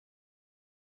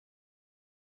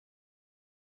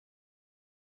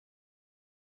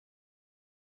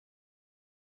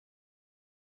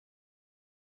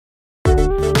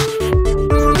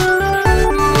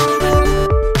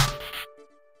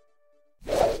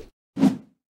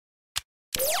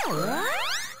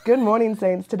Good morning,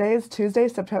 Saints. Today is Tuesday,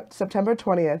 September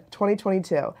 20th,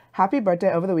 2022. Happy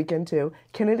birthday over the weekend to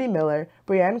Kennedy Miller,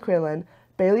 Brianne Quinlan,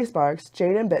 Bailey Sparks,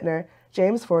 Jaden Bittner,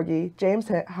 James Forgy, James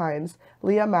Hines,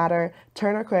 Leah Matter,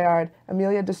 Turner Crayard,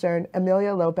 Amelia Discern,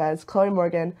 Amelia Lopez, Chloe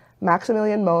Morgan,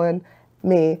 Maximilian Mullen,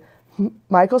 me,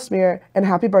 Michael Smear, and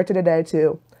happy birthday today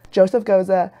to Joseph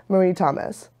Goza, Marie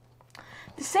Thomas.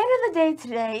 The saint of the day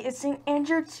today is St.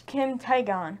 Andrew Kim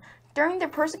Taegon. During the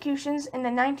persecutions in the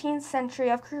 19th century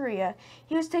of Korea,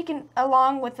 he was taken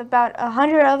along with about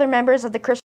 100 other members of the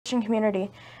Christian community.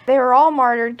 They were all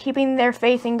martyred, keeping their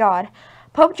faith in God.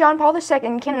 Pope John Paul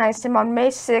II canonized him on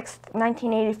May 6,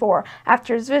 1984,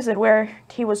 after his visit where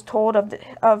he was told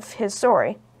of his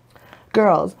story.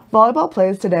 Girls, volleyball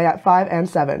plays today at 5 and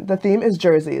 7. The theme is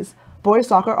jerseys. Boys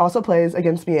soccer also plays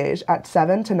against Miege at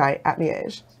 7 tonight at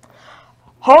Miege.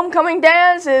 Homecoming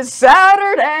dance is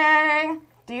Saturday!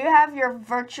 Do you have your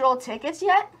virtual tickets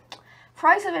yet?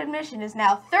 Price of admission is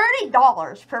now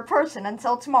 $30 per person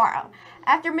until tomorrow.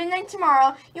 After midnight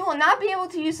tomorrow, you will not be able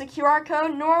to use the QR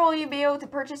code, nor will you be able to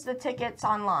purchase the tickets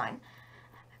online.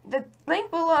 The link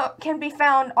below can be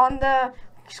found on the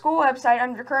school website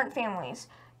under Current Families.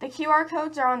 The QR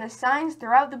codes are on the signs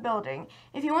throughout the building.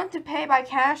 If you want to pay by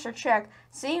cash or check,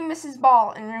 see Mrs.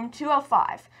 Ball in room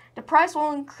 205. The price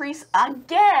will increase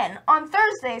again on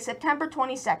Thursday, September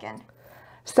 22nd.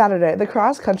 Saturday, the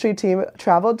cross-country team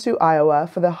traveled to Iowa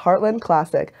for the Heartland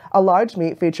Classic, a large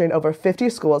meet featuring over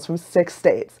 50 schools from 6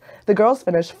 states. The girls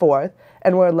finished 4th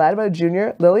and were led by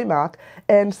junior Lily Mack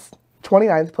in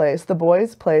 29th place. The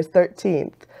boys placed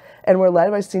 13th and were led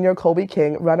by senior Colby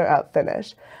King, runner-up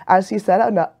finish, as he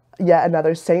set yet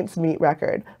another Saints meet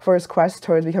record for his quest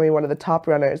towards becoming one of the top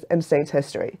runners in Saints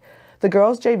history. The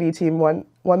girls' JV team won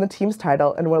the team's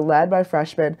title and were led by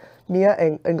freshman Mia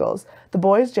Ingalls. The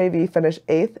boys' JV finished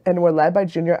 8th and were led by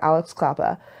junior Alex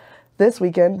Klappa. This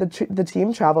weekend, the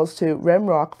team travels to Rim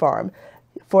Rock Farm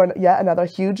for yet another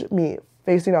huge meet,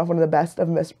 facing off one of the best of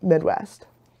Midwest.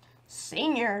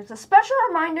 Seniors, a special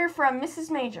reminder from Mrs.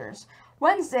 Majors.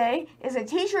 Wednesday is a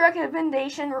teacher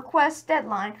recommendation request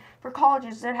deadline for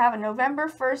colleges that have a November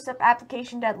 1st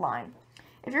application deadline.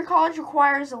 If your college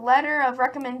requires a letter of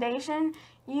recommendation,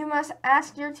 you must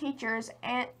ask your teachers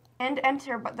and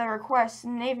enter the request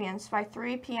in Naviance by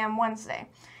 3 p.m. Wednesday.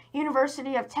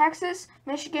 University of Texas,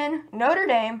 Michigan, Notre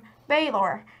Dame,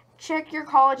 Baylor. Check your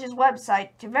college's website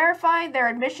to verify their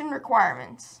admission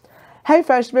requirements. Hey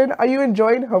freshmen, are you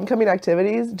enjoying homecoming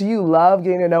activities? Do you love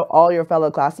getting to know all your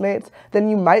fellow classmates? Then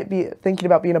you might be thinking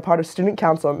about being a part of Student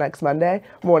Council next Monday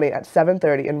morning at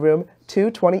 7:30 in room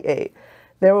 228.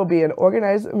 There will be an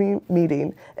organized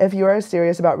meeting if you are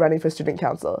serious about running for Student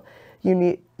Council. You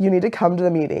need to come to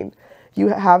the meeting. You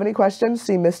have any questions?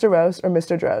 See Mr. Rose or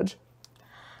Mr. Droge.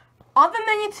 On the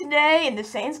menu today in the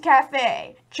Saints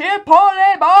Cafe,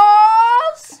 Chipotle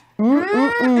balls!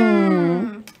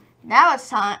 Now it's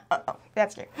time.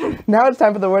 That's good. Now it's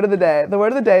time for the word of the day. The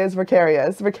word of the day is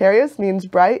vicarious. Vicarious means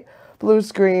bright blue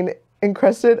screen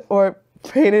encrusted or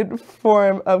painted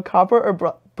form of copper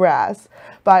or brass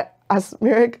by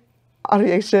asmeric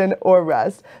audiation or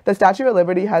rust. The Statue of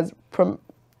Liberty has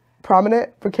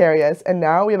prominent vicarious, and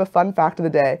now we have a fun fact of the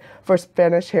day for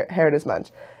Spanish Heritage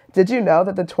Month. Did you know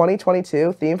that the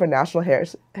 2022 theme for National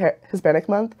Hispanic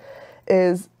Month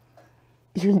is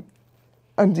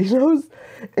Undinos,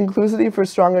 Inclusivity for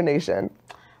Stronger Nation?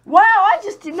 Wow, I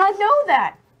just did not know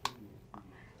that.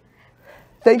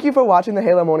 Thank you for watching the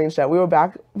Halo Morning Show. We will be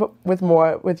back with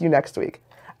more with you next week.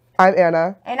 I'm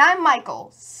Anna. And I'm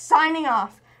Michael, signing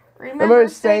off. Remember,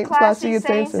 stay classy,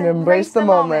 Saints, and embrace the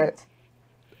moment.